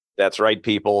That's right,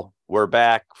 people. We're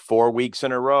back 4 weeks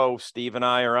in a row. Steve and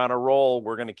I are on a roll.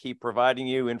 We're going to keep providing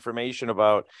you information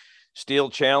about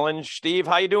Steel Challenge. Steve,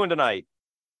 how you doing tonight?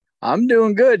 I'm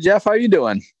doing good. Jeff, how you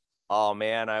doing? Oh,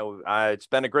 man, it's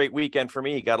been a great weekend for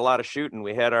me. Got a lot of shooting.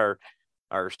 We had our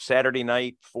Saturday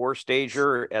night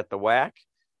 4-stager at the WAC.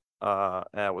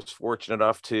 I was fortunate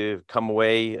enough to come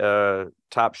away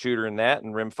top shooter in that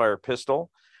and rimfire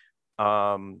pistol.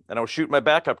 And I was shooting my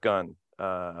backup gun.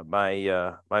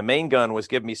 My main gun was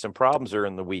giving me some problems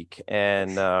during the week,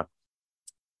 and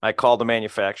I called the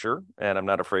manufacturer, and I'm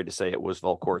not afraid to say it was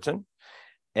Volkortsen.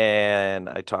 And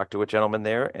I talked to a gentleman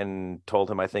there and told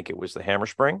him I think it was the hammer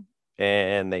spring,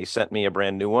 and they sent me a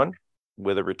brand new one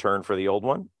with a return for the old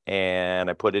one. And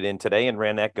I put it in today and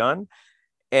ran that gun,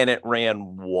 and it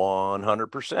ran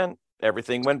 100%.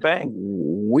 Everything went bang.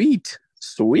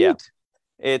 Sweet. Yeah.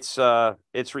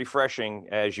 It's refreshing,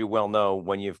 as you well know,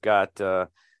 when you've got,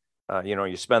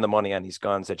 you spend the money on these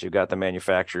guns that you've got the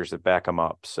manufacturers that back them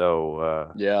up.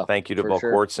 So, thank you to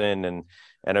Volkortsen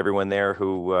and everyone there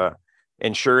who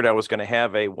ensured I was going to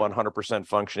have a 100%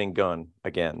 functioning gun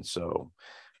again. So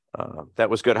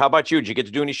that was good. How about you? Did you get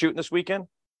to do any shooting this weekend?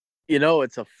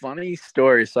 It's a funny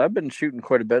story. So I've been shooting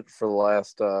quite a bit for the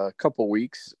last couple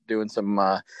weeks, doing some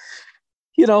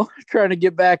trying to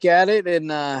get back at it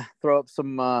and throw up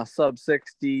some sub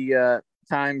 60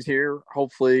 times here,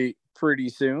 hopefully pretty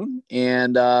soon.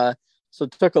 And so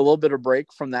took a little bit of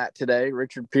break from that today.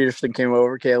 Richard Peterson came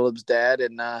over, Caleb's dad,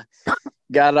 and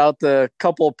got out the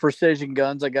couple of precision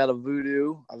guns. I got a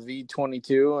Voodoo, a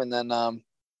V22, and then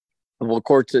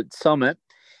Volkortsen Summit,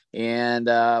 and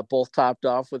both topped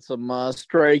off with some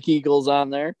Strike Eagles on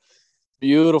there.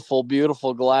 Beautiful,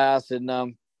 beautiful glass.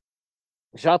 And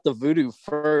shot the Voodoo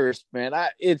first, man.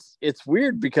 It's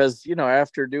weird because,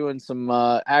 after doing some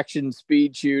action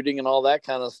speed shooting and all that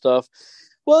kind of stuff,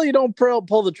 well, you don't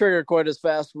pull the trigger quite as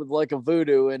fast with like a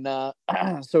Voodoo. And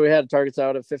so we had targets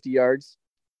out at 50 yards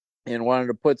and wanted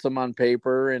to put some on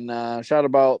paper, and shot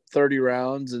about 30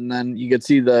 rounds. And then you could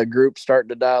see the group starting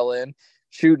to dial in,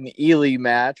 shooting Ely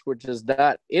match, which is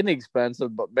not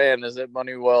inexpensive, but man, is it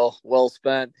money well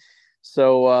spent.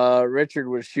 So Richard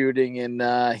was shooting, and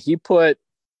he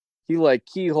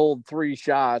keyholed 3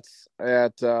 shots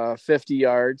at 50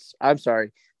 yards. I'm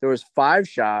sorry, there was 5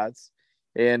 shots,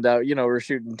 and we're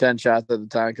shooting 10 shots at a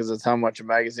time because that's how much a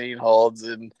magazine holds.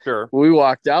 And sure, we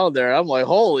walked down there. I'm like,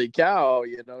 holy cow!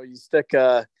 You stick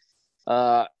a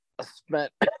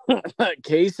spent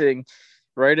casing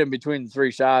right in between the 3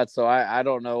 shots. So I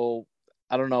don't know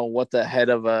what the head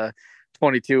of a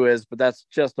 22 is, but that's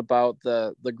just about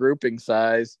the grouping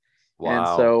size.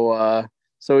 Wow. And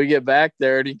so we get back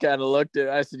there, and he kind of looked at,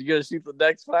 I said, you got to shoot the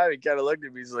next 5. He kind of looked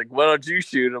at me. He's like, why don't you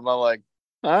shoot him? I'm like,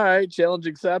 all right, challenge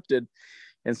accepted.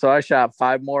 And so I shot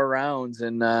 5 more rounds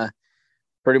and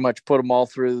pretty much put them all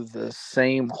through the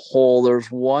same hole.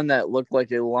 There's one that looked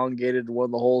like elongated one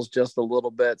of the holes just a little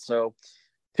bit. So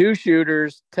 2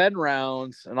 shooters, 10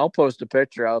 rounds, and I'll post a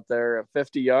picture out there at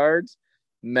 50 yards.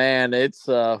 Man, it's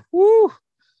woo.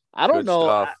 I don't know.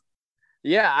 Stuff.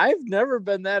 Yeah, I've never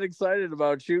been that excited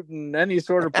about shooting any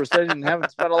sort of precision.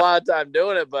 Haven't spent a lot of time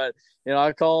doing it, but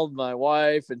I called my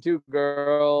wife and 2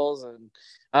 girls and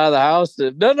out of the house.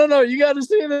 No, you got to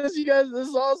see this. You guys, this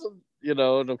is awesome. And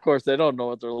of course they don't know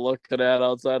what they're looking at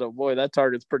outside of, boy, that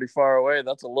target's pretty far away.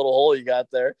 That's a little hole you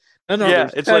got there. No, yeah,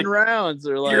 it's 10 rounds.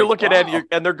 They're like, you're looking wow. at you,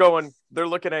 and they're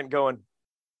looking at it and going,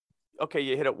 okay,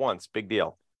 you hit it once, big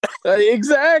deal.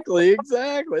 Exactly.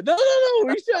 No.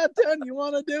 We shot 10. You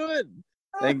want to do it?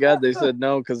 Thank God they said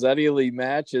no, because that Ely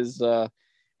match is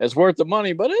worth the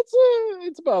money, but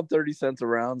it's about 30 cents a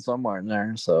round somewhere in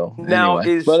there. So now,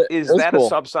 anyway, is that cool.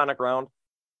 A subsonic round?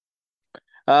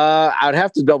 I'd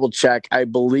have to double check. I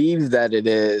believe that it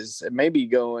is. It may be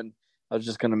going. I was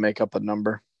just going to make up a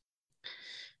number.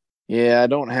 Yeah, I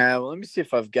don't have. Let me see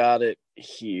if I've got it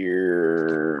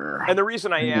here. And the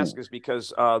reason I ask is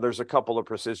because there's a couple of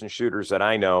precision shooters that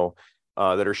I know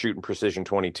that are shooting precision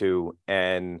 22,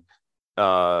 and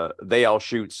they all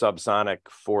shoot subsonic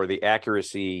for the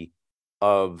accuracy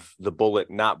of the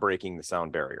bullet not breaking the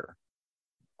sound barrier.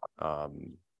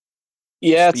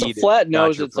 It's a flat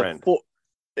nose.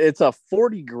 It's a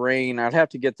 40 grain. I'd have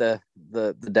to get the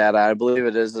data. I believe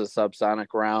it is a subsonic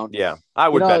round. Yeah, I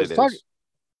would bet it is.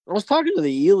 I was talking to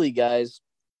the Ely guys,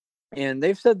 and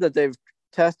they've said that they've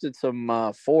tested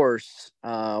some force,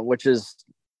 which is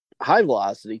high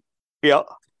velocity. Yeah.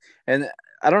 And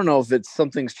I don't know if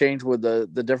something's changed with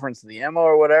the difference in the ammo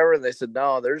or whatever. They said,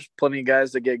 no, there's plenty of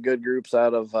guys that get good groups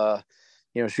out of,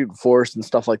 shooting force and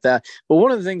stuff like that. But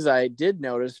one of the things I did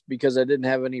notice, because I didn't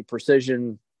have any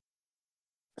precision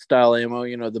style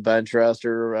ammo, the bench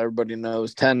rester, everybody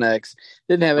knows 10x.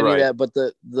 Didn't have any of that, but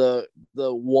the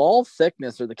wall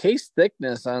thickness or the case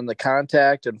thickness on the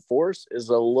contact and force is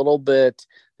a little bit,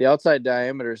 the outside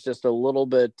diameter is just a little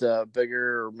bit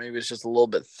bigger, or maybe it's just a little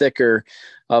bit thicker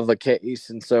of a case.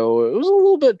 And so it was a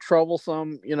little bit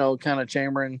troublesome, kind of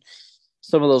chambering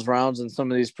some of those rounds in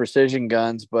some of these precision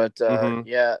guns. But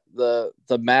yeah, the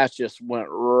match just went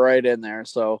right in there.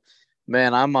 So,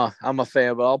 man, I'm a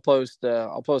fan, but I'll post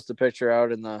a picture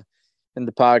out in the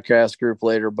podcast group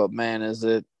later. But man,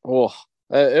 it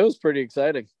was pretty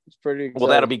exciting. It's pretty exciting. Well,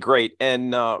 that'll be great.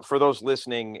 And for those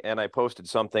listening, and I posted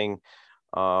something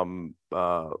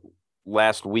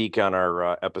last week on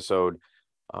our episode.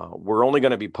 We're only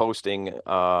going to be posting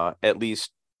at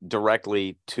least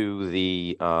directly to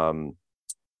the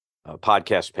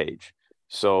podcast page.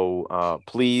 So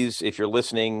please, if you're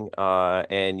listening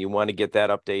and you want to get that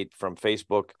update from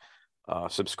Facebook,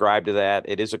 subscribe to that.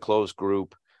 It is a closed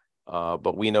group,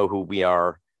 but we know who we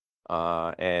are,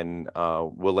 and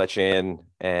we'll let you in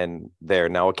and there.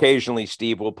 Now, occasionally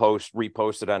Steve will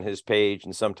repost it on his page,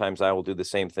 and sometimes I will do the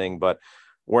same thing, but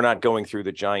we're not going through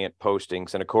the giant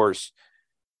postings. And of course,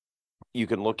 you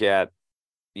can look at,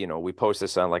 we post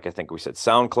this on, like I think we said,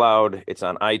 SoundCloud, it's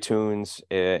on iTunes,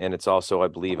 and it's also, I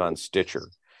believe, on Stitcher.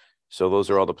 So those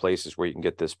are all the places where you can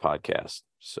get this podcast.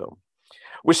 So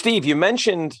with Steve, you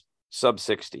mentioned sub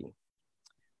 60.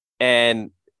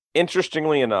 And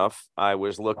interestingly enough, I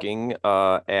was looking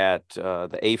at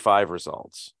the A5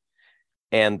 results,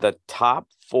 and the top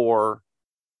 4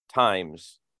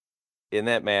 times in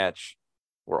that match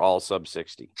were all sub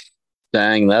 60.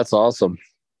 Dang, that's awesome.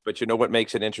 But you know what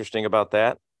makes it interesting about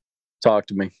that? Talk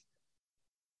to me.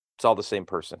 It's all the same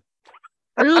person.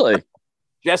 Really?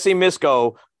 Jesse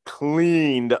Misko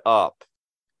cleaned up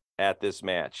at this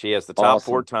match. He has the top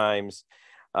 4 times.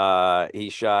 He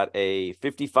shot a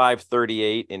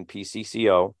 55-38 in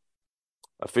PCCO,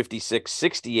 a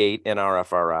 56-68 in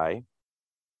RFRI,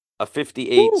 a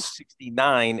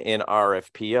 58-69 in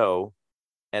RFPO,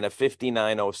 and a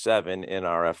 59-07 in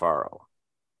RFRO.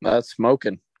 That's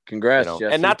smoking. Congrats, Jesse.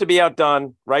 And not to be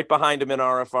outdone, right behind him in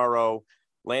RFRO,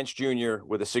 Lance Jr.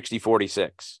 with a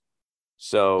 60-46.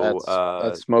 So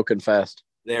that's smoking fast.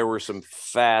 There were some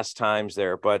fast times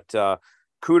there, but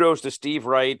kudos to Steve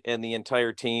Wright and the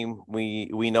entire team.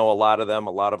 We know a lot of them.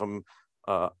 A lot of them,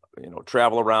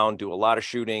 travel around, do a lot of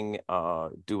shooting,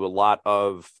 do a lot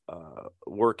of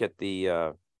work at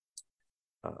the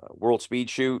World Speed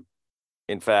Shoot.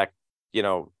 In fact,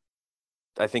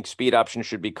 I think Speed Option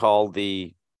should be called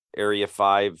the Area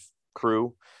 5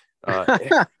 crew.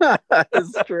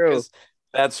 That's true.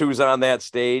 That's who's on that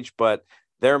stage. But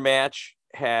their match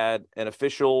had an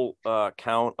official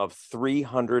count of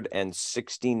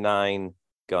 369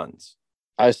 guns.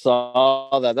 I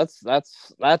saw that.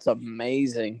 That's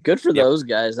amazing. Good for those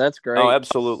guys. That's great. Oh,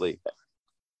 absolutely.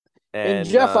 And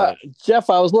Jeff, I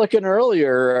was looking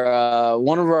earlier.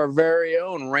 One of our very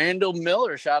own, Randall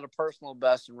Miller, shot a personal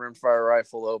best in rimfire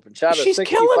rifle open. Shot a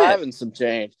 65 and some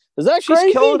change. Is that crazy?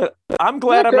 She's killing it. I'm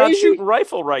glad I'm not shooting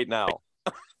rifle right now.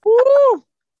 Woo!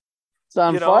 It's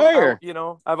on fire.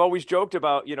 I've always joked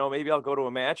about, maybe I'll go to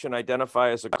a match and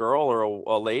identify as a girl or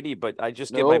a lady, but I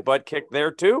just get my butt kicked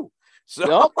there too.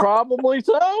 So probably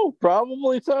so.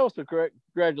 So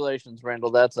congratulations,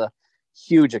 Randall. That's a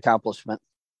huge accomplishment.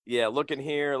 Yeah, looking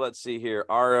here, let's see here,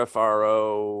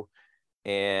 RFRO,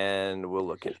 and we'll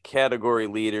look at category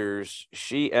leaders.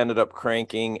 She ended up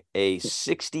cranking a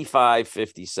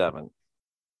 65-57.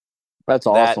 That's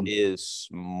awesome. That is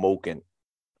smoking.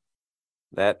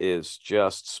 That is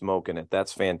just smoking it.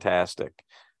 That's fantastic.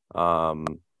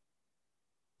 I'm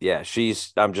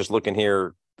just looking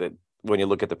here that when you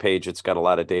look at the page, it's got a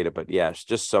lot of data, but yeah, it's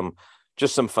just some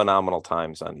phenomenal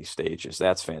times on these stages.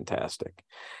 That's fantastic.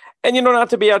 And, not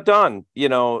to be outdone,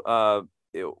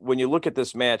 when you look at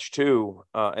this match too,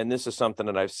 and this is something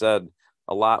that I've said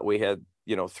a lot, we had,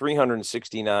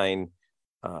 369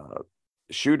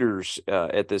 shooters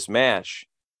at this match,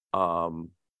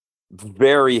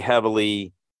 very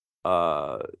heavily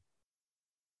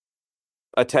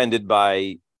attended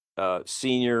by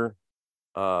senior,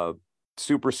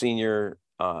 super senior,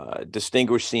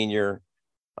 distinguished senior,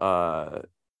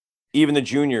 even the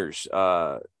juniors,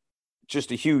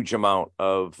 just a huge amount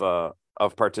of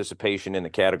participation in the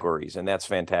categories, and that's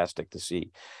fantastic to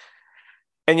see.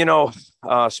 And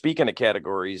speaking of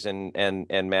categories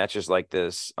and matches like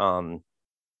this,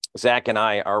 Zach and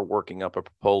I are working up a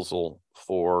proposal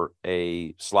for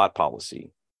a slot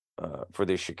policy for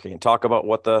this year. Can't talk about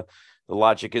what the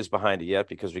logic is behind it yet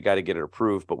because we got to get it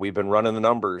approved. But we've been running the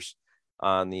numbers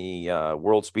on the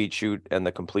World Speed Shoot and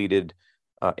the completed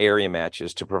area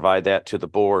matches, to provide that to the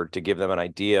board, to give them an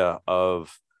idea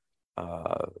of,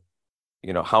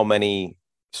 how many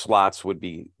slots would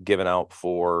be given out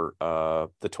for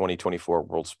the 2024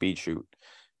 World Speed Shoot.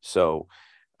 So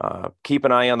keep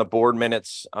an eye on the board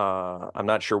minutes. I'm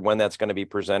not sure when that's going to be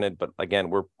presented, but again,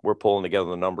 we're pulling together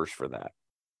the numbers for that.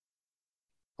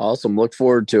 Awesome. Look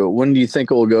forward to it. When do you think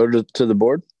it will go to the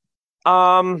board?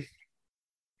 I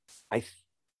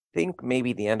think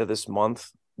maybe the end of this month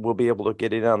we'll be able to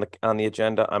get it on the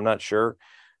agenda. I'm not sure.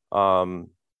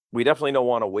 We definitely don't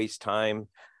want to waste time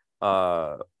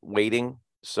waiting.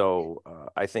 So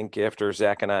I think after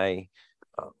Zach and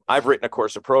I've written, of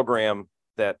course, a program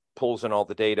that pulls in all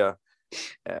the data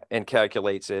and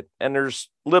calculates it. And there's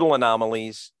little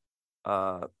anomalies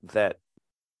that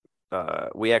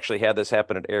we actually had this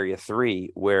happen at Area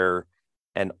 3, where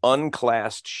an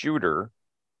unclassed shooter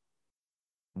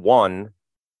won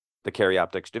the carry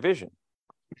optics division.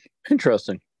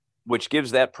 Interesting. Which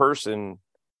gives that person,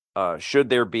 should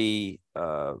there be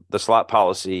the slot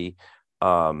policy,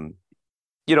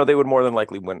 they would more than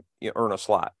likely earn a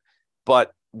slot.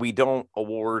 But we don't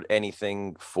award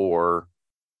anything for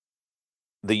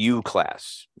the U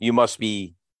class. You must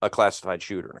be a classified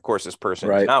shooter. And of course, this person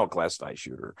is now a classified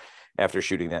shooter after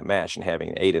shooting that match and having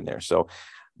an 8 in there. So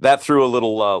that threw a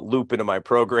little loop into my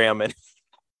program, and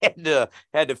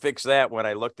had to fix that when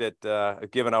I looked at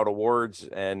giving out awards,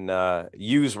 and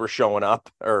U's were showing up,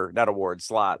 or not awards,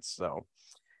 slots. So,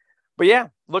 but yeah,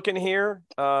 looking here,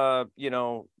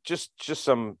 just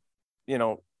some,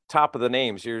 top of the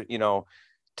names here,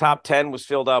 top 10 was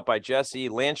filled out by Jesse,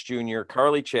 Lance Jr.,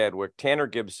 Carly Chadwick, Tanner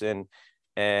Gibson,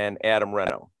 and Adam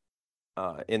Reno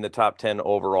in the top 10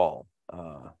 overall.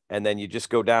 And then you just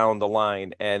go down the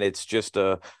line, and it's just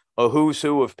a who's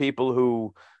who of people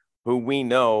who we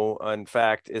know. In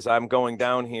fact, as I'm going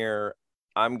down here,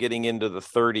 I'm getting into the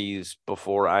 30s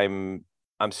before I'm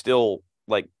still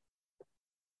like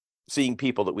seeing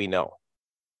people that we know,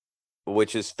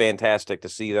 which is fantastic to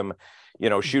see them,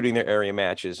 shooting their area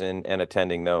matches and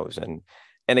attending those. And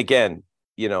again,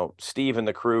 Steve and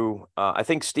the crew, I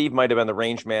think Steve might've been the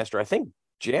range master. I think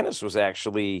Janice was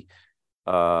actually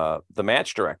the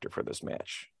match director for this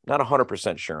match. Not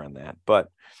 100% sure on that,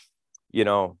 but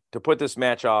to put this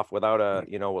match off without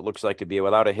what looks like to be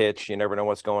without a hitch, you never know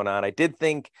what's going on. I did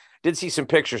see some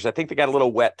pictures. I think they got a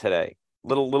little wet today.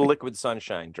 Little liquid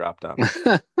sunshine dropped on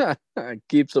them.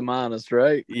 Keeps them honest,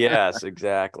 right? Yes,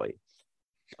 exactly.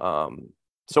 So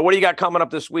what do you got coming up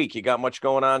this week? You got much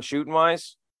going on shooting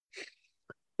wise?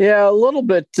 Yeah, a little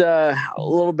bit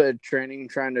of training,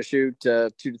 trying to shoot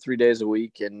 2 to 3 days a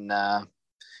week and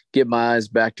get my eyes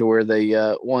back to where they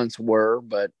once were.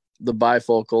 But the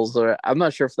bifocals I'm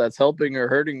not sure if that's helping or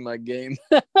hurting my game.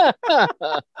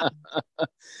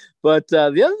 But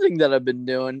the other thing that I've been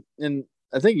doing, and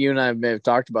I think you and I may have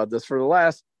talked about this for the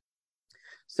last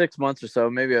 6 months or so,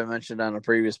 maybe I mentioned on a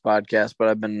previous podcast, but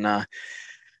I've been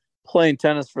playing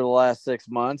tennis for the last 6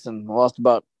 months and lost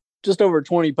about just over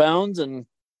 20 pounds. And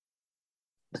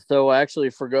so I actually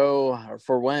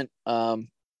forwent a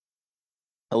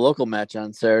local match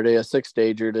on Saturday, a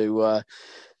 6-stager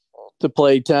to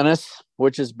play tennis,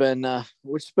 which has been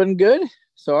good.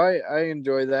 So I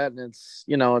enjoy that. And it's,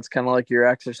 it's kind of like you're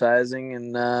exercising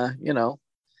and,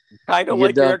 I don't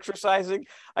like you're exercising.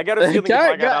 I got a feeling if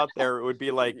I got out there, it would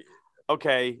be like,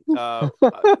 okay, we got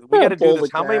to do this.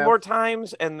 How many more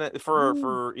times? And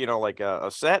for like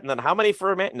a set, and then how many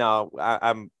for a minute? No,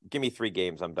 give me 3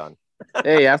 games. I'm done.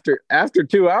 Hey, after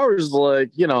 2 hours,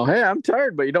 like, hey, I'm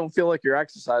tired, but you don't feel like you're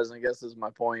exercising, I guess is my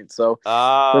point. So,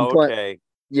 okay.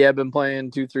 Yeah, I've been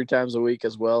playing 2-3 times a week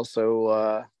as well.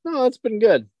 So, no, it's been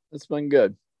good. It's been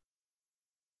good.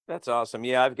 That's awesome.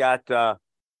 Yeah, I've got a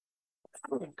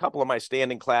couple of my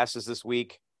standing classes this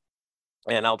week,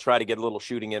 and I'll try to get a little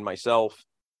shooting in myself.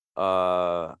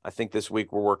 I think this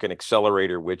week we're working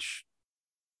accelerator, which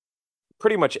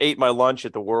pretty much ate my lunch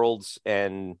at the Worlds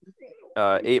and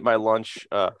ate my lunch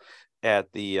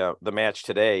at the match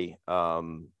today.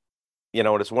 And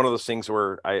it's one of those things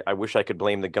where I wish I could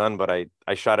blame the gun, but I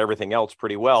shot everything else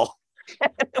pretty well.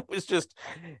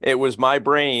 It was my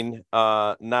brain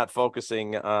not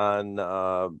focusing on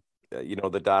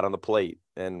the dot on the plate,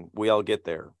 and we all get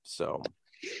there. So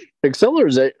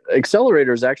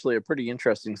accelerator is actually a pretty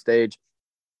interesting stage.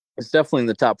 It's definitely in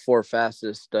the top 4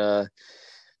 fastest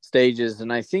stages,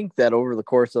 and I think that over the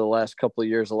course of the last couple of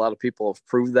years, a lot of people have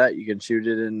proved that you can shoot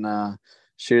it in the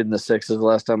 6s. The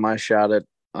last time I shot it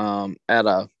at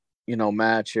a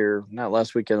match here, not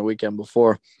last weekend, the weekend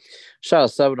before, shot a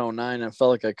 709 and felt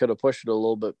like I could have pushed it a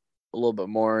little bit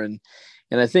more. And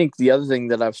I think the other thing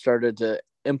that I've started to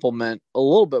implement a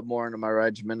little bit more into my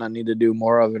regimen. I need to do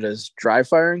more of it as dry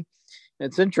firing.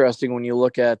 It's interesting when you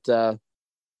look at the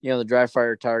dry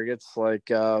fire targets like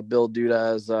Bill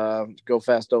Duda's go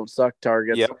fast don't suck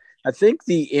targets. Yep. I think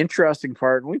the interesting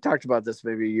part, and we talked about this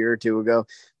maybe a year or two ago,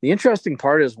 the interesting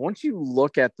part is once you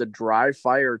look at the dry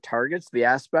fire targets, the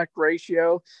aspect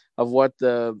ratio of what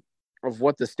the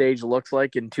stage looks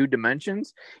like in 2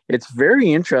 dimensions, it's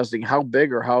very interesting how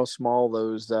big or how small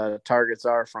those targets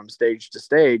are from stage to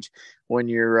stage when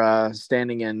you're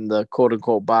standing in the quote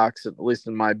unquote box, at least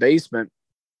in my basement.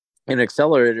 An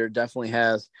accelerator definitely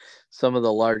has some of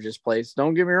the largest plates.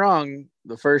 Don't get me wrong,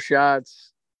 the first shots,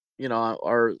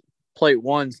 are plate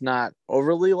 1's not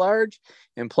overly large,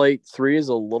 and plate 3 is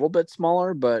a little bit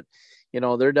smaller, but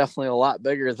they're definitely a lot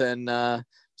bigger than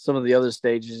some of the other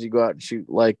stages you go out and shoot,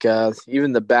 like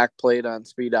even the back plate on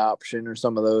speed option or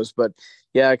some of those. But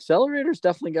yeah, accelerators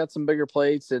definitely got some bigger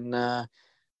plates, and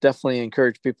definitely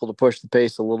encourage people to push the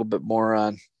pace a little bit more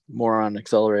on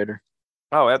accelerator.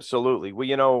 Oh, absolutely.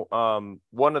 Well,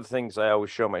 one of the things I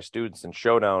always show my students in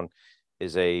Showdown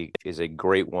is a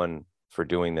great one for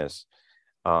doing this.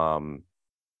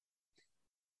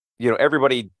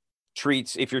 Everybody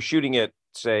treats, if you're shooting it,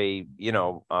 say,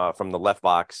 from the left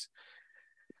box,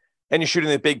 and you're shooting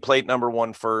the big plate number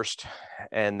 1 first,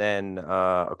 and then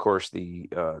of course the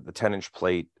 10-inch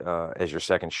plate as your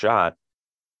second shot.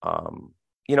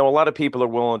 A lot of people are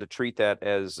willing to treat that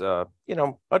as, a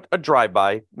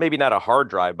drive-by, maybe not a hard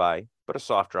drive-by, but a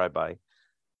soft drive-by.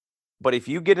 But if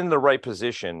you get in the right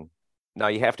position, now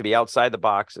you have to be outside the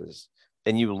boxes,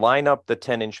 and you line up the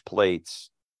 10-inch plates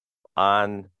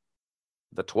on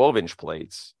the 12-inch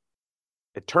plates,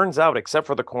 it turns out, except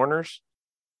for the corners,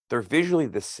 they're visually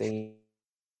the same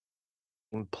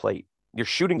plate. You're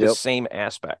shooting the same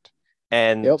aspect.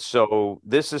 And so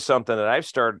this is something that I've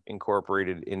started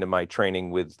incorporated into my training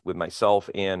with myself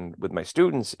and with my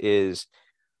students is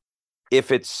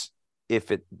if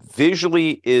it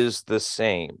visually is the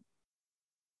same,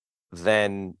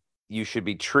 then you should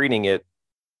be treating it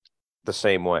the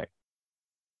same way.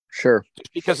 Sure.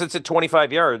 Just because it's at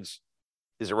 25 yards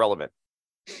is irrelevant.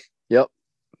 Yep.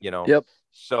 Yep.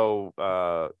 So,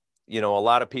 a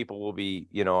lot of people will be,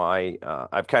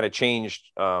 I've kind of changed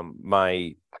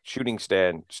my shooting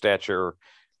stature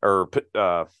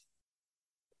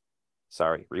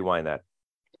sorry, rewind that.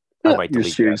 I might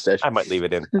delete that. I might leave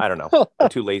it in. I don't know. I'm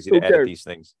too lazy to edit these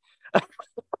things.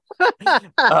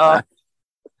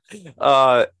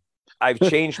 I've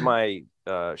changed my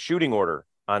shooting order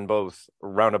on both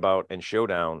Roundabout and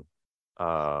Showdown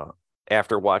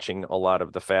after watching a lot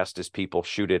of the fastest people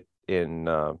shoot it in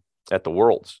at the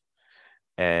Worlds.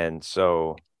 And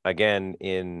so again,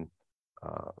 in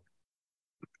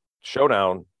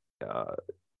Showdown,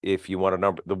 if you want to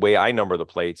number, the way I number the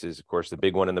plates is, of course, the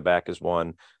big one in the back is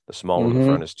 1, the small one in the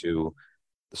front is 2,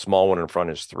 the small one in front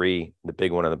is 3, the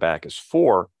big one in the back is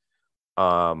 4.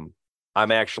 I'm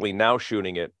actually now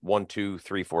shooting it 1, 2,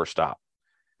 3, 4 stop.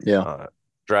 Yeah.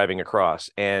 Driving across.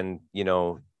 And,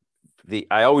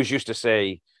 I always used to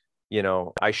say,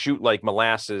 I shoot like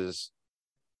molasses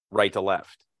right to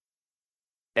left.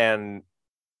 And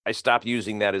I stopped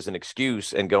using that as an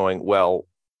excuse and going, well,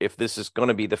 if this is going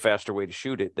to be the faster way to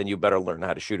shoot it, then you better learn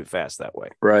how to shoot it fast that way.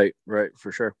 Right,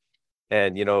 for sure.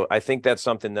 And, I think that's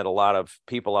something that a lot of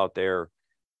people out there,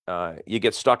 you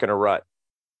get stuck in a rut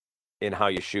in how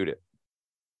you shoot it.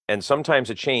 And sometimes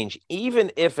a change,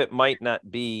 even if it might not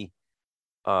be,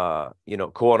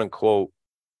 quote unquote,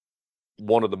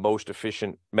 one of the most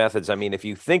efficient methods. I mean, if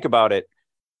you think about it,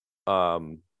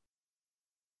 coming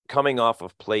off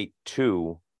of plate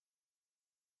 2,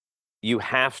 you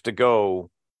have to go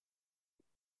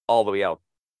all the way out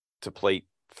to plate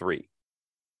 3.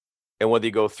 And whether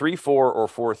you go 3-4 or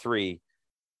 4-3,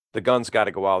 the gun's got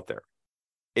to go out there.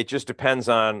 It just depends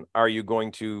on, are you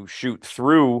going to shoot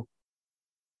through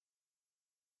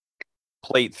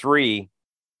plate 3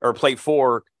 or plate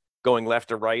 4 going left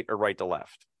to right or right to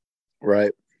left?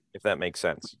 Right. If that makes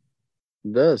sense.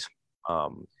 It does.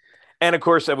 And of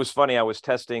course, it was funny. I was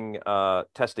testing my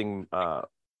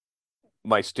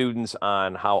students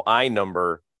on how I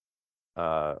number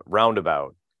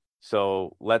Roundabout.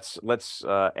 So let's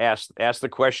ask the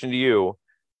question to you.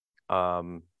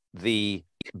 The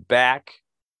back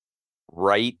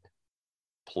right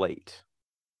plate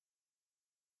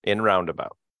in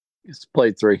Roundabout. It's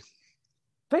plate 3.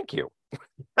 Thank you.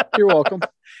 You're welcome.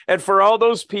 And for all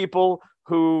those people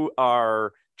who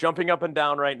are jumping up and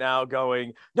down right now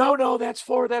going, no, that's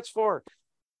 4.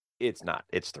 It's not.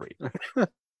 It's 3.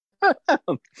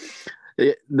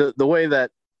 The way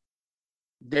that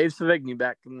Dave Savigny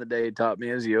back in the day taught me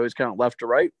is you always count left to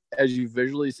right as you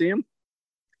visually see him.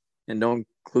 and don't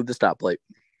include the stop plate.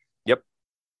 Yep.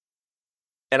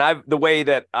 And the way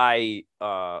that I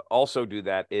also do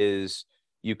that is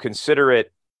you consider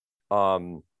it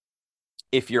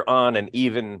if you're on an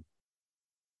even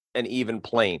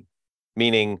plane,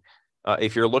 meaning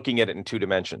if you're looking at it in 2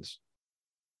 dimensions.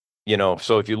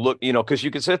 So if you look, because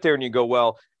you can sit there and you go,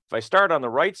 well, if I start on the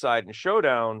right side in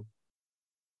showdown,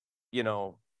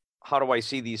 how do I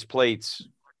see these plates?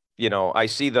 I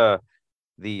see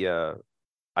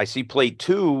I see plate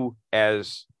 2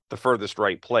 as the furthest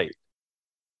right plate,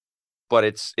 but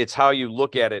it's how you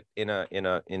look at it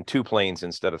in 2 planes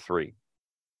instead of 3.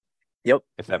 Yep.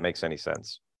 If that makes any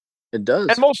sense. It does.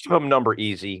 And most of them number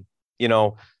easy.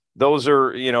 Those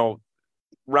are,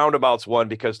 roundabouts 1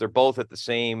 because they're both at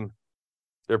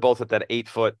that 8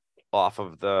 foot off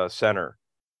of the center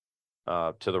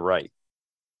to the right.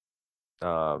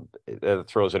 It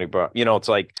throws any, it's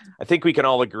like, I think we can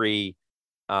all agree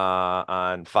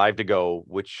on 5 to go,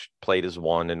 which plate is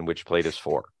 1 and which plate is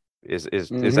 4. Is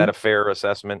that a fair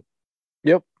assessment?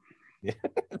 Yep.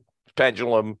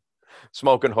 Pendulum,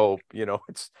 smoke and hope,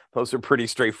 those are pretty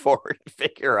straightforward to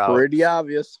figure out. Pretty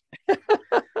obvious.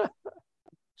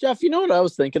 Jeff, you know what I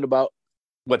was thinking about?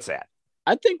 What's that?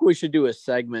 I think we should do a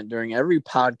segment during every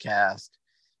podcast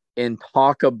and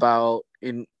talk about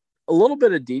in a little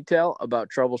bit of detail about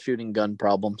troubleshooting gun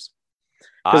problems.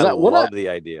 I love the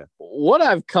idea. What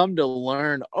I've come to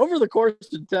learn over the course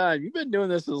of time, you've been doing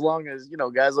this as long as,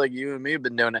 guys like you and me have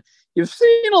been doing it. You've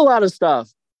seen a lot of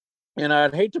stuff. And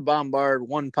I'd hate to bombard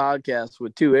one podcast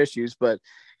with 2 issues, but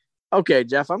okay,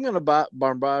 Jeff, I'm going to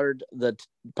bombard the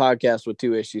podcast with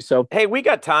 2 issues. So, hey, we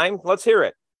got time. Let's hear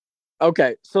it.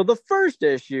 Okay. So the first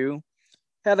issue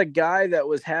had a guy that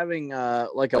was having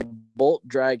like a bolt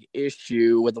drag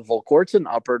issue with a Volquartsen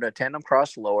upper and a tandem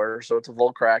cross lower. So it's a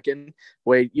Volkraken.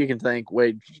 Wade, you can thank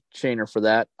Wade Shaner for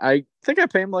that. I think I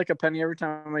pay him like a penny every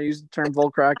time I use the term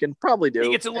Volkraken. Probably do.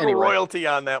 He gets a little royalty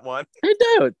on that one. I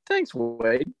do. Thanks,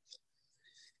 Wade.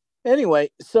 Anyway,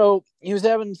 so he was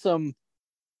having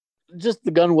just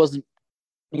the gun wasn't,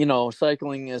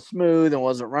 cycling as smooth and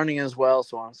wasn't running as well,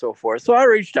 so on and so forth. So I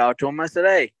reached out to him. I said,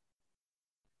 hey,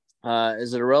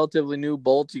 is it a relatively new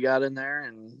bolt you got in there?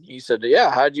 And he said, yeah,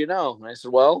 how'd you know? And I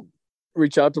said, well,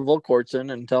 reach out to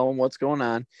Volquartsen and tell them what's going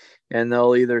on, and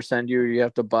they'll either send you or you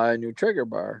have to buy a new trigger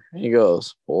bar. And he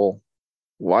goes, well,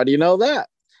 why do you know that?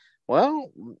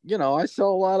 Well, I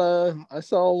sell a lot of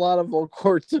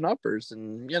Volquartsen uppers,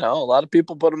 and a lot of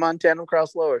people put them on tandem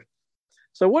cross lowers.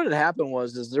 So what had happened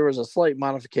was there was a slight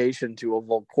modification to a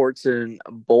Volquartsen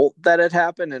bolt that had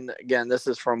happened, and again, this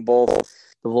is from both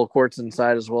the Volquartsen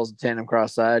side as well as the tandem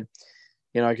cross side.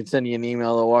 I can send you an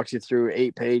email that walks you through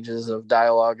 8 pages of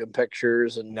dialogue and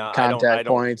pictures and contact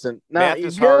points. And math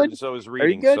is hard, and so is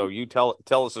reading. So you tell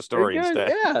us a story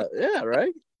instead. Yeah,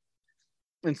 right.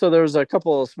 And so there was a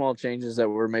couple of small changes that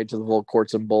were made to the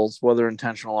Volquartsen bolts, whether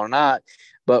intentional or not.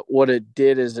 But what it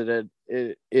did is it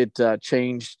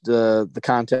changed the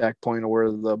contact point of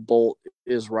where the bolt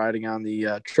is riding on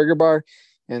the trigger bar.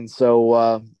 And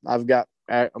so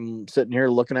I'm sitting here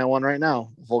looking at one right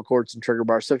now, Volquartsen trigger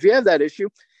bar. So if you have that issue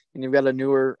and you've got a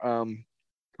newer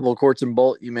Volquartsen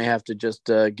bolt, you may have to just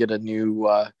get a new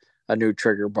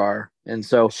trigger bar. And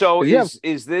so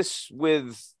is this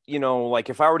with, like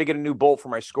if I were to get a new bolt for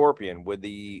my Scorpion, would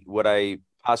I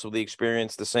possibly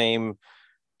experience the same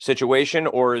situation,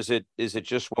 or is it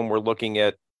just when we're looking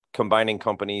at combining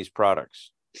companies'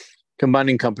 products?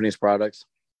 Combining companies' products.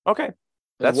 Okay.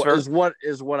 That's fair. Is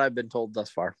what I've been told thus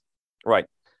far. Right.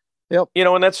 Yep.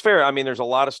 And that's fair. I mean, there's a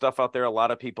lot of stuff out there. A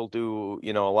lot of people do,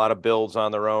 a lot of builds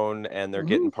on their own, and they're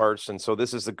getting parts. And so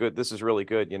this is really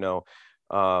good,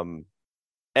 and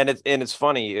it's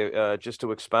funny, just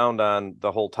to expound on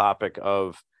the whole topic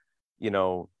of,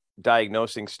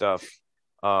 diagnosing stuff.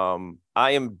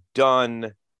 I am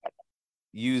done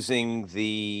using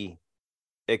the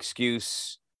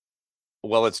excuse,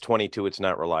 well, it's 22, it's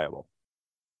not reliable.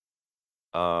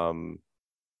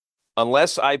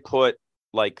 Unless I put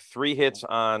like 3 hits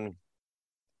on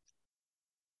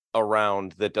a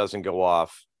round that doesn't go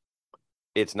off,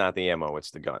 it's not the ammo,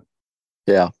 it's the gun.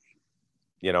 Yeah.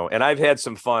 And I've had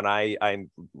some fun. I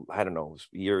don't know, it was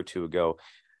a year or 2 ago,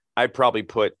 I'd probably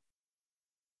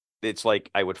it's like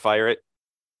I would fire it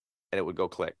and it would go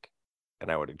click, and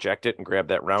I would eject it and grab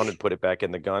that round and put it back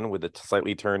in the gun with it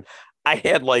slightly turned. I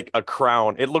had like a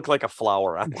crown. It looked like a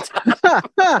flower on the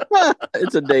top.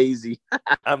 It's a daisy.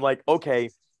 I'm like, okay,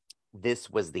 this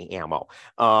was the ammo.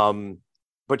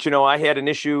 But I had an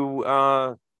issue.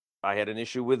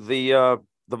 With the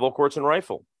Volquartsen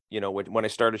rifle. When I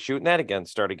started shooting that again,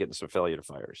 started getting some failure to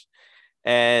fires,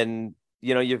 and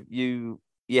you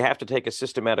you have to take a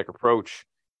systematic approach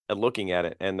at looking at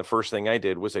it. And the first thing I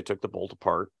did was I took the bolt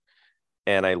apart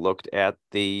and I looked at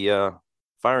the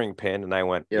firing pin, and I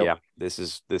went, yeah, this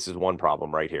is one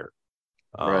problem right here.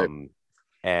 Right.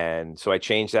 And so I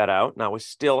changed that out, and I was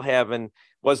still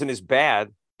wasn't as bad,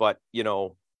 but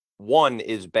one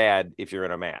is bad if you're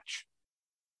in a match.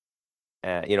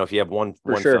 If you have one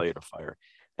failure to fire.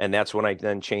 And that's when I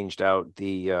then changed out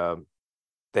the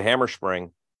hammer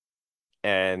spring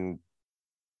and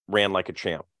ran like a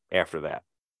champ after that.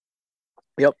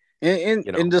 Yep.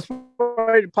 And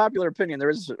despite popular opinion, there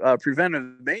is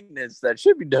preventive maintenance that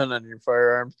should be done on your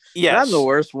firearms. Yes. And I'm the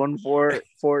worst one for it,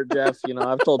 Jeff.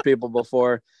 I've told people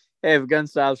before, hey, if a gun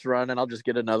stops running, I'll just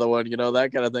get another one, that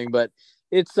kind of thing. But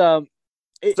it's sorry.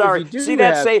 See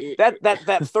that safe?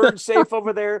 That third safe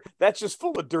over there? That's just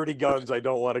full of dirty guns I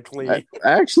don't want to clean.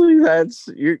 Actually,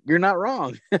 you're not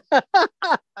wrong.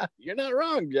 You're not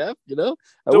wrong, Jeff. So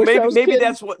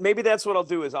maybe that's what I'll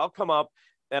do is I'll come up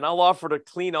and I'll offer to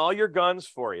clean all your guns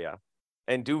for you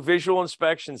and do visual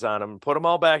inspections on them, put them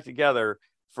all back together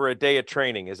for a day of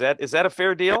training. Is that a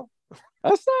fair deal?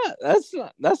 That's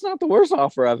not the worst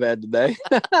offer I've had today.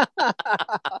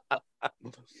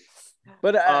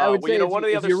 But I would say one of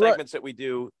the other segments that we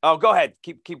do. Oh, go ahead.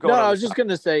 Keep going. No, I was just going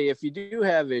to say, if you do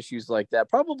have issues like that,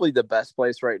 probably the best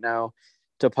place right now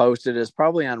to post it is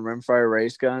probably on Rimfire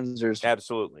Race Guns. There's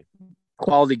absolutely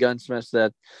quality gunsmiths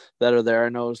that are there. I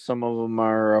know some of them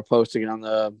are posting on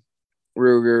the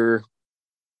Ruger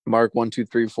Mark 1, 2,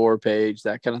 3, 4 page,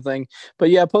 that kind of thing.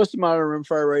 But yeah, post them out on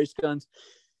Rimfire Race Guns.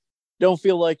 Don't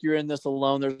feel like you're in this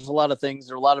alone. There's a lot of things.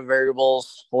 There are a lot of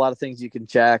variables, a lot of things you can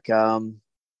check. Remind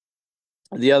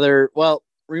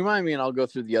me and I'll go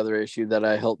through the other issue that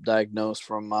I helped diagnose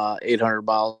from 800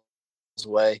 miles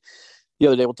away the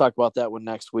other day. We'll talk about that one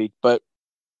next week. But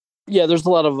yeah, there's a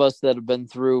lot of us that have been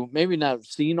through, maybe not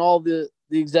seen all the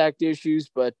exact issues,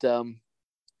 but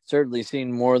certainly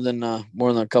seen more than a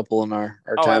couple in our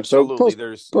time.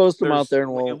 Absolutely. So post them out there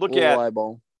and we'll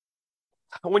eyeball.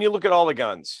 When you look at all the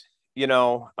guns,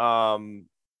 including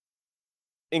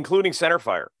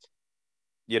centerfire,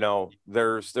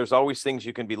 there's always things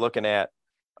you can be looking at.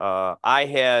 I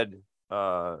had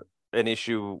an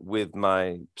issue with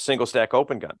my single stack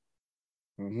open gun.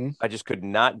 Mm-hmm. I just could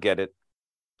not get it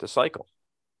to cycle.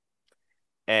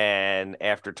 And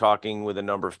after talking with a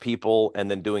number of people and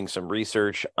then doing some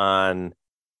research on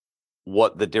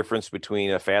what the difference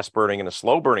between a fast burning and a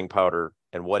slow burning powder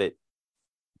and what it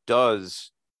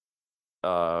does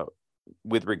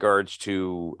with regards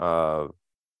to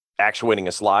actuating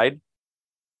a slide.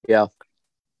 Yeah.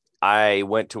 I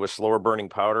went to a slower burning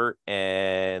powder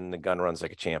and the gun runs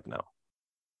like a champ now.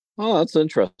 Oh, that's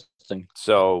interesting.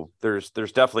 So there's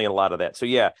definitely a lot of that. So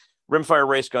yeah, Rimfire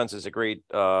Race Guns is a great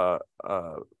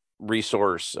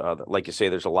resource. Like you say,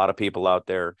 there's a lot of people out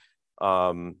there.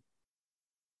 And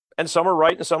some are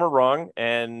right and some are wrong.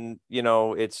 And,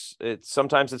 it's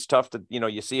sometimes it's tough to,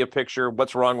 you see a picture,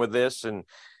 what's wrong with this? And,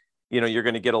 you're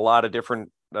going to get a lot of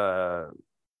different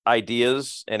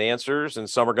ideas and answers, and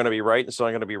some are going to be right and some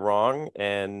are going to be wrong.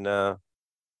 And I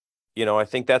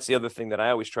think that's the other thing that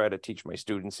I always try to teach my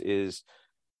students is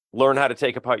learn how to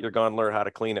take apart your gun, learn how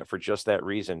to clean it for just that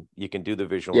reason. You can do the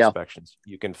visual inspections.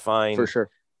 You can find, for sure,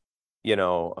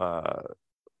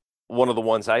 one of the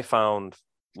ones I found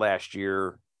last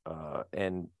year,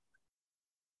 and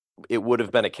it would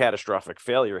have been a catastrophic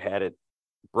failure had it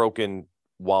broken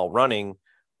while running,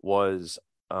 was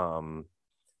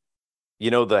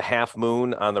the half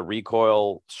moon on the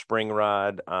recoil spring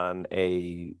rod on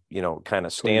a, kind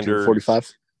of standard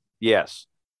 45. Yes.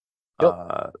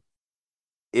 Yep.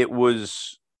 It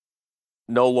was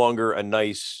no longer a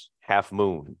nice half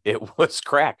moon. It was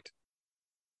cracked.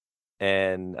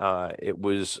 And it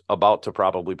was about to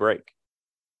probably break.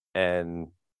 And,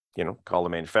 call the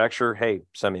manufacturer. Hey,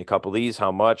 send me a couple of these.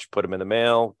 How much? Put them in the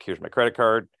mail. Here's my credit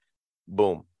card.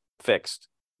 Boom. Fixed,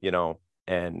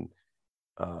 and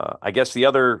I guess the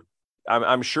other,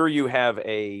 I'm sure you have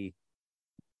a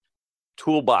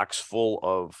toolbox full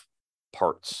of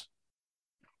parts.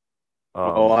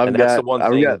 I've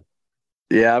got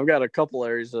a couple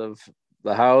areas of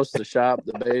the house, the shop,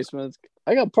 the basement.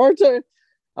 I got parts there.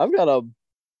 I've got a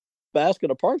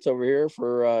basket of parts over here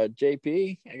for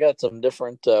JP. I got some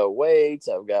different weights.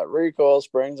 I've got recoil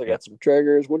springs. I got some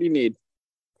triggers. What do you need?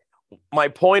 My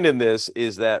point in this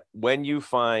is that when you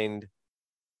find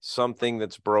something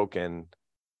that's broken,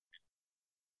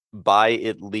 buy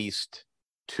at least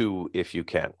 2 if you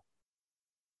can.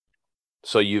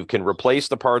 So you can replace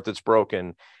the part that's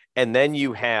broken, and then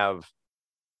you have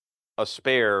a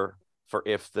spare for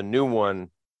if the new one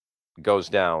goes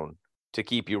down to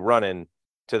keep you running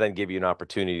to then give you an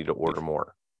opportunity to order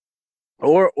more.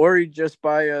 Or you just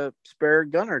buy a spare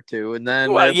gun or two, and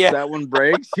then if that one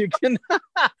breaks, you can.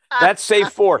 That's Safe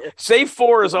 4. Safe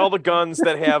 4 is all the guns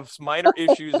that have minor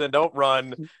issues and don't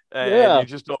run, and you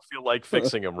just don't feel like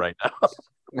fixing them right now.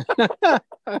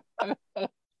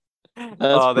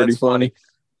 That's pretty funny.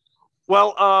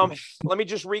 Well, let me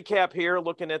just recap here.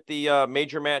 Looking at the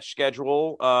major match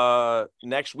schedule,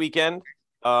 next weekend,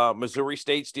 Missouri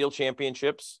State Steel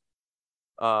Championships,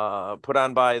 put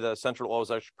on by the Central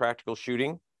Ozark Practical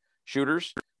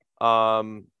Shooters.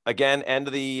 Again, end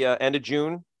of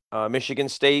June, Michigan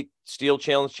State Steel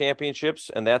Challenge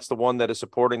Championships, and that's the one that is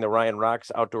supporting the Ryan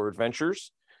Rocks Outdoor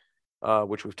Adventures,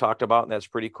 which we've talked about, and that's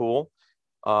pretty cool.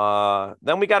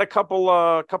 Then we got a couple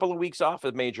of weeks off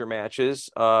of major matches,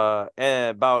 and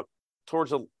about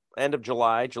towards the end of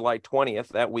July 20th,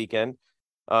 that weekend,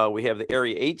 we have the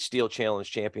Area 8 Steel Challenge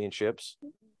Championships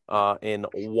in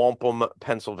Wampum,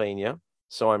 Pennsylvania.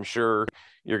 So I'm sure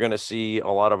you're going to see a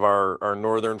lot of our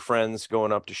northern friends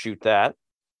going up to shoot that.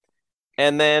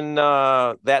 And then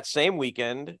that same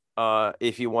weekend,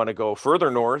 if you want to go further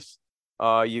north,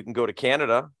 you can go to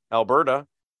Canada, Alberta,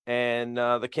 and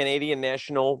the Canadian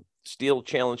National Steel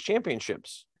Challenge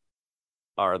Championships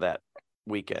are that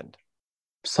weekend.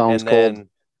 Sounds cool.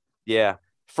 Yeah,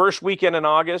 first weekend in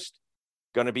August,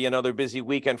 going to be another busy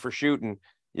weekend for shooting.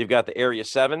 You've got the Area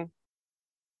 7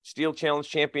 Steel Challenge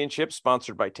Championship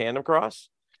sponsored by Tandem Cross.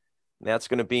 And that's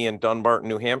going to be in Dunbarton,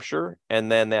 New Hampshire. And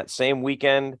then that same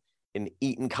weekend in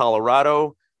Eaton,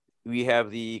 Colorado, we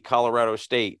have the Colorado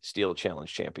State Steel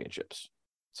Challenge Championships.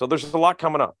 So there's a lot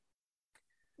coming up.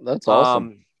 That's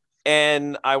awesome.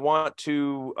 And I want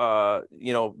to,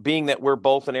 being that we're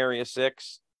both in Area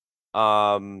 6,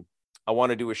 I want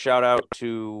to do a shout out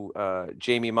to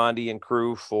Jamie Mondi and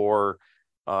crew for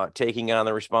taking on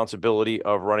the responsibility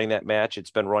of running that match.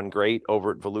 It's been run great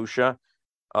over at Volusia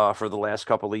for the last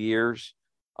couple of years.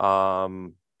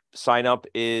 Sign up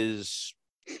is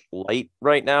light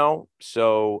right now.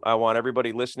 So I want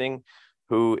everybody listening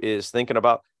who is thinking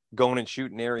about going and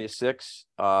shooting Area 6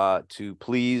 to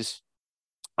please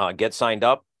get signed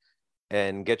up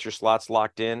and get your slots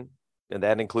locked in. And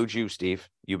that includes you, Steve.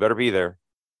 You better be there.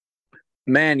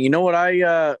 Man, you know what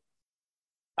I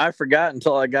forgot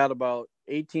until I got about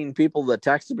 18 people that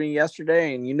texted me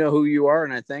yesterday, and you know who you are,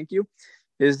 and I thank you,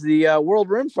 is the World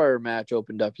Rimfire match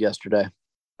opened up yesterday.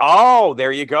 Oh,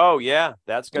 there you go. Yeah,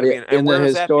 that's going to be in the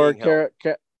historic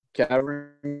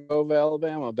Cavern Cove,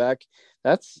 Alabama.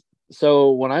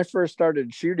 So when I first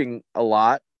started shooting a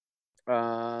lot,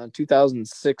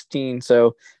 2016. So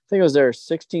I think it was there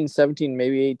 16, 17,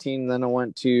 maybe 18. Then I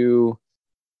went to,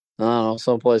 I don't know,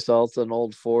 someplace else, an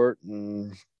old fort,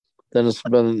 and then it's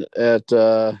been at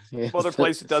other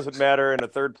place it doesn't matter, and a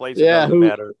third place it doesn't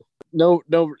matter. No,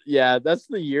 yeah, that's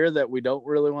the year that we don't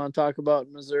really want to talk about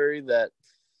in Missouri. That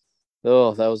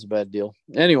was a bad deal.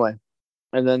 Anyway,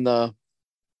 and then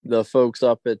the folks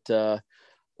up at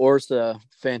Orsa,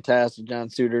 fantastic, John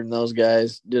Suter and those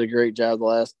guys did a great job the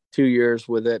last 2 years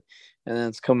with it. And then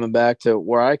it's coming back to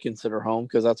where I consider home,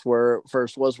 because that's where it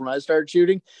first was when I started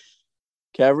shooting,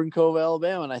 Cavern Cove,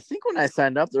 Alabama. And I think when I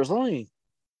signed up, there's only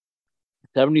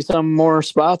 70-some more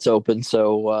spots open.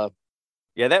 So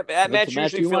yeah, that match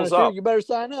usually fills up. You better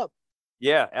sign up.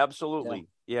 Yeah, absolutely.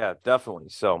 Yeah, definitely.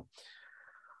 So,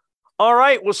 all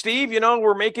right. Well, Steve,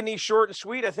 we're making these short and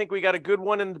sweet. I think we got a good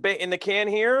one in the can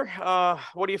here.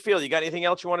 What do you feel? You got anything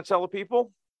else you want to tell the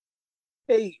people?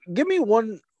 Hey, give me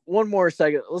one more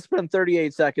second. Let's spend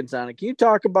 38 seconds on it. Can you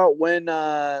talk about when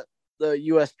the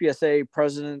USPSA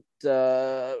president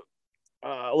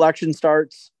election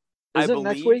starts? Is it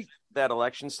next week? That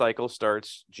election cycle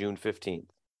starts June 15th.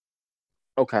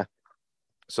 Okay.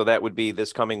 So that would be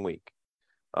this coming week.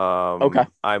 Okay.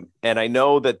 I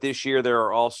know that this year there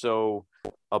are also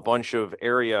a bunch of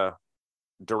area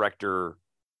director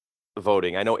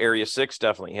voting. I know Area 6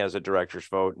 definitely has a director's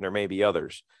vote, and there may be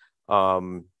others.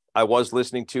 I was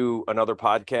listening to another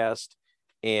podcast,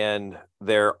 and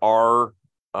there are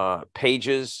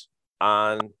pages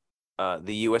on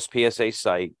the USPSA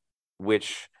site,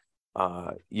 which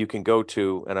you can go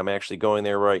to, and I'm actually going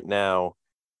there right now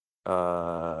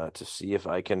to see if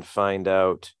I can find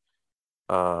out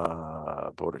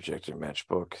board objective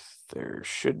matchbook. There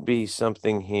should be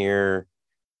something here.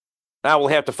 Now we'll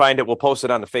have to find it. We'll post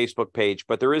it on the Facebook page,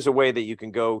 but there is a way that you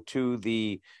can go to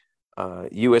the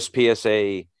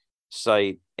USPSA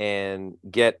site and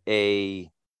get a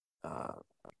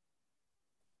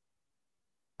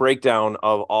breakdown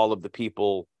of all of the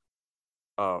people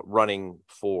running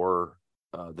for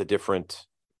the different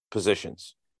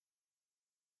positions.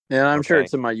 And I'm sure Okay.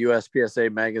 it's in my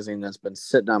USPSA magazine that's been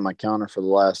sitting on my counter for the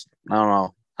last, I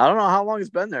don't know how long it's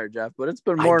been there, Jeff, but it's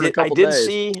been more than a couple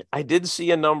days. I did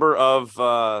see a number of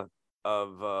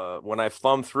when I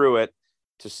thumbed through it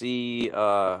to see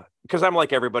because I'm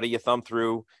like everybody, you thumb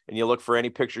through and you look for any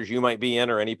pictures you might be in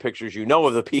or any pictures you know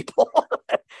of the people.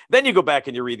 Then you go back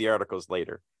and you read the articles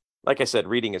later. Like I said,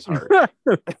 reading is hard.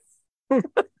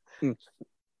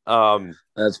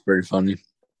 That's pretty funny.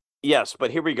 Yes, but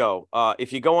here we go.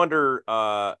 If you go under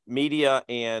media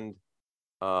and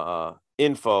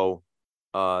info,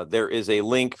 there is a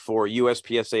link for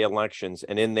USPSA elections,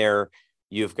 and in there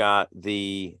you've got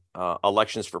the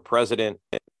elections for president,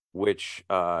 which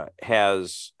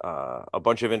has a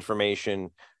bunch of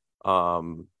information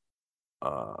on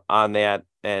that,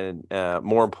 and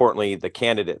more importantly, the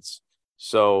candidates.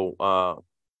 So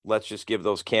let's just give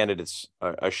those candidates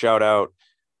a shout out.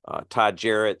 Todd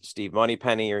Jarrett, Steve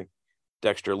Moneypenny,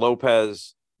 Dexter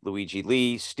Lopez, Luigi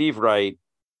Lee, Steve Wright,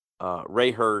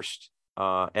 Ray Hurst,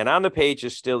 and on the page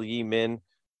is still Yi Min.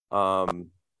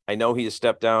 I know he has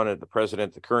stepped down as the president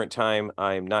at the current time.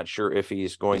 I'm not sure if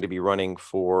he's going to be running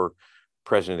for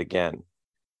president again.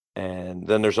 And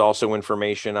then there's also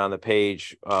information on the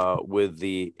page with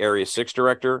the Area 6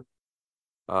 director,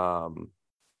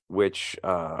 which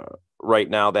right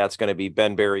now that's going to be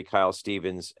Ben Berry, Kyle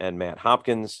Stevens, and Matt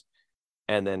Hopkins.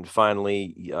 And then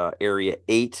finally, Area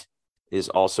 8 is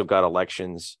also got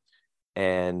elections.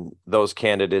 And those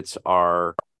candidates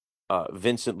are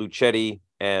Vincent Lucetti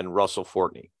and Russell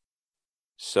Fortney.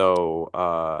 So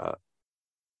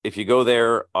if you go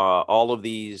there, all of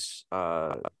these,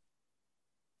 at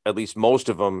least most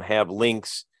of them, have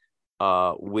links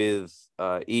with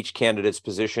each candidate's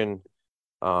position,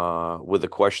 with the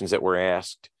questions that were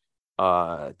asked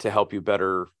to help you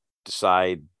better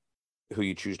decide who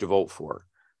you choose to vote for.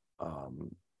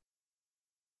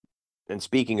 And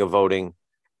speaking of voting,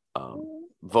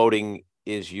 voting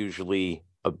is usually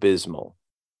abysmal.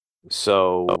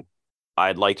 So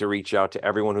I'd like to reach out to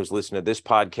everyone who's listening to this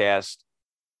podcast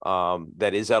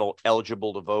that is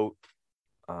eligible to vote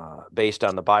based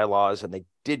on the bylaws. And they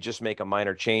did just make a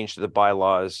minor change to the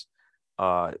bylaws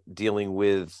dealing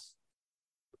with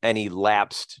any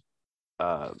lapsed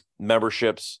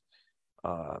memberships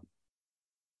to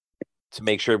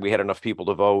make sure we had enough people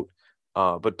to vote.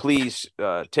 But please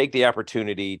take the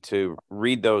opportunity to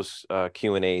read those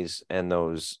Q&As and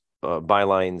those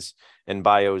bylines and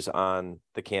bios on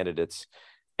the candidates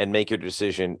and make your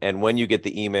decision. And when you get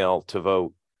the email to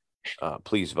vote,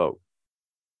 please vote.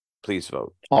 Please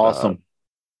vote. Awesome.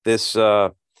 This,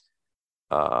 as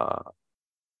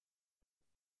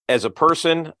a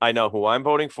person, I know who I'm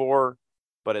voting for,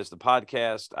 but as the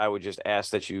podcast, I would just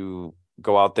ask that you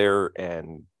go out there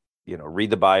and, read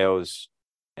the bios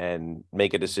and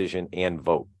make a decision and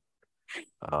vote.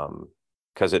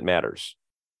 Because it matters.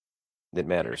 It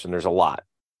matters. And there's a lot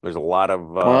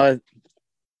of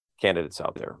candidates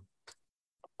out there.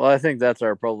 Well, I think that's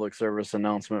our public service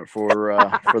announcement for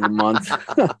the month.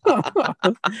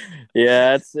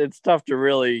 Yeah, it's tough to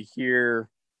really hear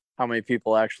how many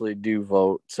people actually do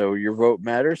vote. So your vote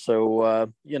matters.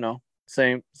 So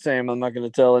same. I'm not going to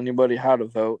tell anybody how to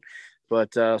vote,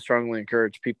 but strongly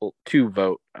encourage people to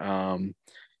vote.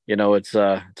 It's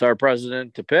our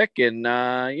president to pick, and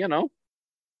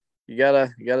you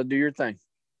gotta do your thing.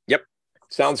 Yep,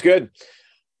 sounds good.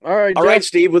 All right, All right,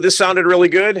 Steve. Well, this sounded really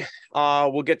good.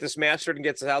 We'll get this mastered and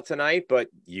get this out tonight, but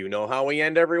you know how we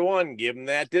end everyone. Give them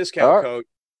that discount code.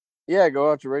 Yeah,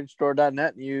 go out to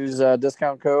RageStore.net and use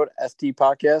discount code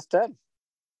STPodcast10.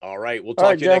 All right. We'll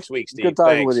talk to you next week, Steve. Good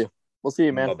talking with you. We'll see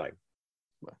you, man. Bye-bye.